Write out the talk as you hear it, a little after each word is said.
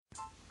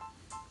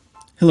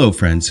Hello,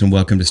 friends, and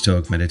welcome to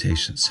Stoic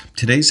Meditations.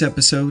 Today's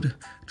episode,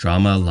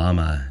 Drama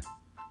Lama.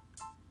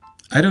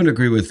 I don't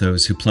agree with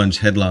those who plunge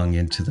headlong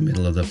into the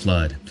middle of the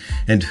flood,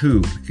 and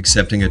who,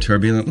 accepting a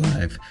turbulent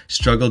life,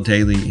 struggle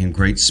daily in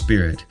great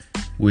spirit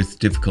with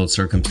difficult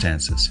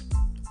circumstances.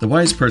 The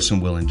wise person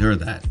will endure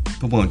that,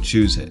 but won't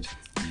choose it,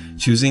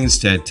 choosing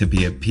instead to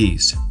be at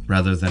peace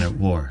rather than at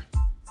war.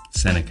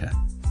 Seneca.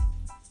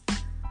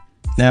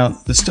 Now,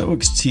 the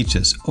Stoics teach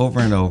us over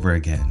and over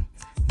again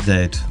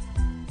that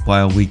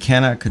while we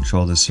cannot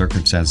control the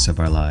circumstances of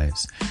our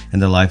lives,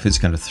 and the life is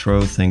going to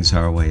throw things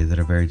our way that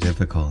are very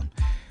difficult,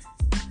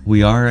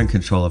 we are in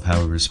control of how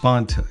we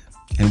respond to it,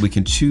 and we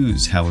can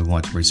choose how we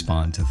want to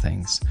respond to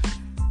things.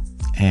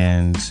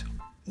 And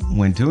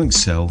when doing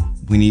so,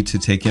 we need to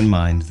take in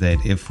mind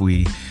that if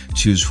we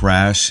choose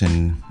rash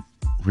and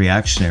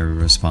reactionary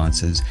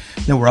responses,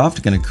 then we're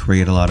often going to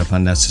create a lot of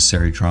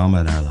unnecessary drama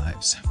in our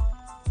lives.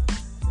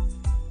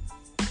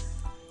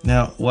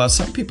 Now, while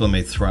some people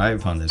may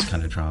thrive on this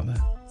kind of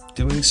drama,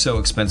 doing so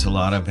expends a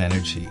lot of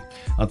energy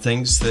on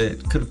things that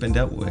could have been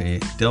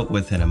dealt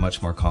with in a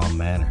much more calm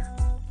manner.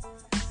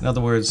 In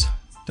other words,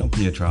 don't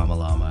be a drama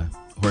llama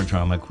or a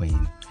drama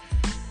queen.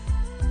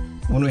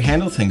 When we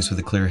handle things with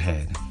a clear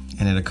head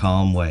and in a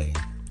calm way,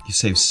 you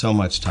save so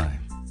much time.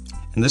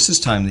 And this is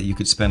time that you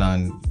could spend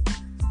on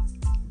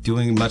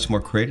doing much more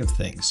creative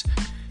things.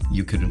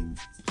 You could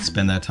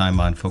spend that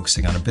time on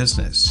focusing on a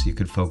business. You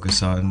could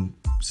focus on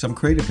some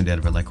creative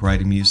endeavor like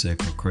writing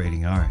music or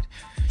creating art.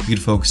 You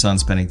could focus on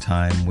spending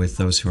time with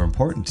those who are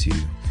important to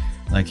you,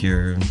 like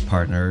your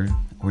partner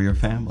or your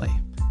family.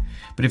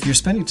 But if you're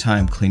spending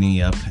time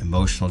cleaning up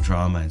emotional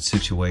drama and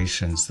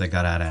situations that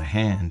got out of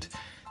hand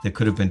that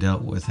could have been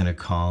dealt with in a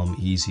calm,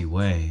 easy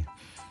way,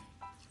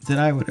 then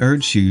I would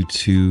urge you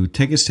to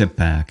take a step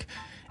back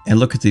and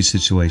look at these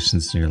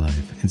situations in your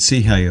life and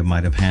see how you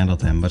might have handled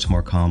them much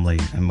more calmly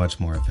and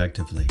much more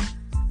effectively.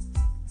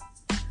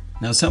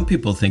 Now, some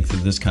people think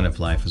that this kind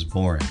of life is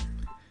boring.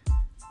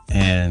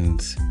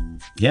 And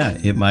yeah,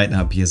 it might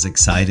not be as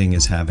exciting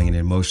as having an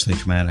emotionally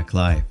dramatic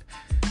life,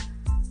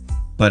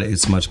 but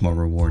it's much more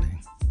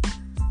rewarding.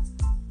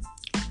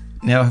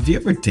 Now, have you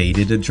ever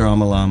dated a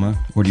drama llama?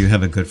 Or do you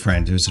have a good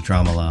friend who's a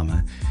drama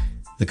llama?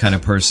 The kind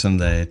of person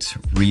that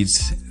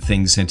reads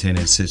things into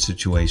innocent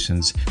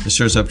situations, that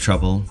stirs up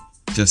trouble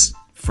just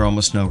for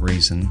almost no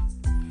reason.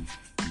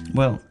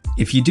 Well,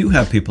 if you do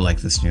have people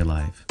like this in your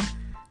life,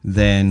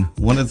 then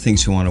one of the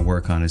things you want to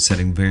work on is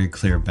setting very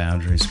clear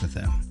boundaries with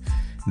them.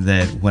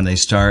 That when they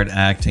start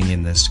acting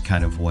in this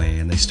kind of way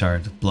and they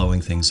start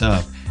blowing things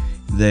up,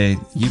 that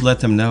you let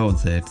them know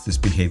that this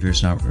behavior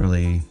is not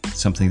really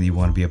something that you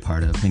want to be a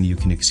part of, and you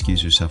can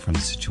excuse yourself from the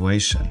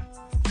situation.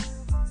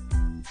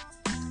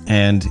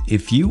 And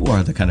if you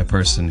are the kind of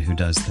person who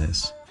does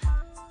this,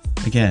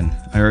 again,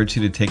 I urge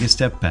you to take a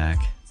step back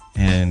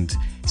and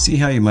see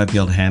how you might be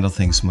able to handle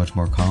things much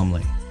more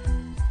calmly.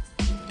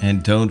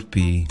 And don't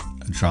be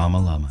a drama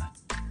llama.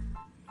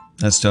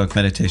 That's Stoic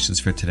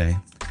Meditations for today.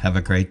 Have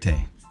a great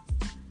day.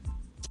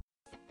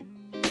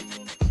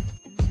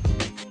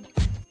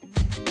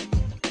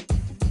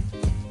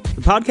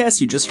 The podcast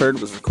you just heard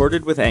was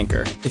recorded with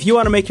Anchor. If you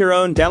want to make your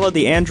own, download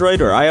the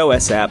Android or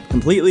iOS app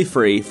completely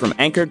free from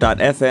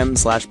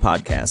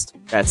anchor.fm/podcast.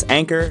 That's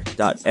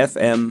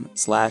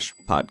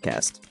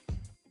anchor.fm/podcast.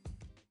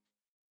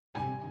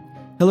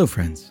 Hello,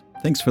 friends.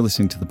 Thanks for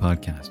listening to the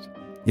podcast.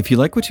 If you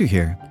like what you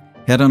hear,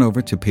 head on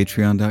over to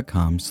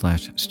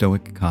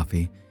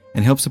patreon.com/stoiccoffee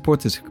and help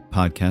support this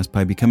podcast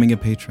by becoming a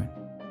patron.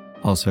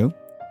 Also,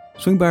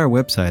 swing by our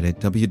website at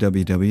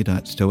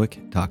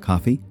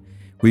www.stoic.coffee,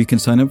 where you can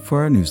sign up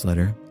for our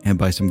newsletter and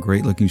buy some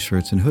great-looking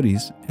shirts and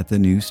hoodies at the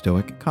new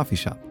Stoic Coffee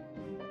Shop.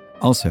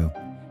 Also,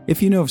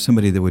 if you know of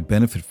somebody that would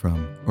benefit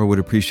from or would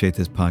appreciate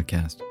this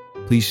podcast,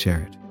 please share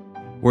it.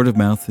 Word of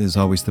mouth is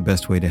always the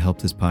best way to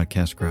help this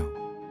podcast grow.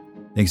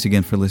 Thanks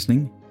again for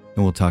listening,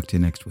 and we'll talk to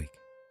you next week.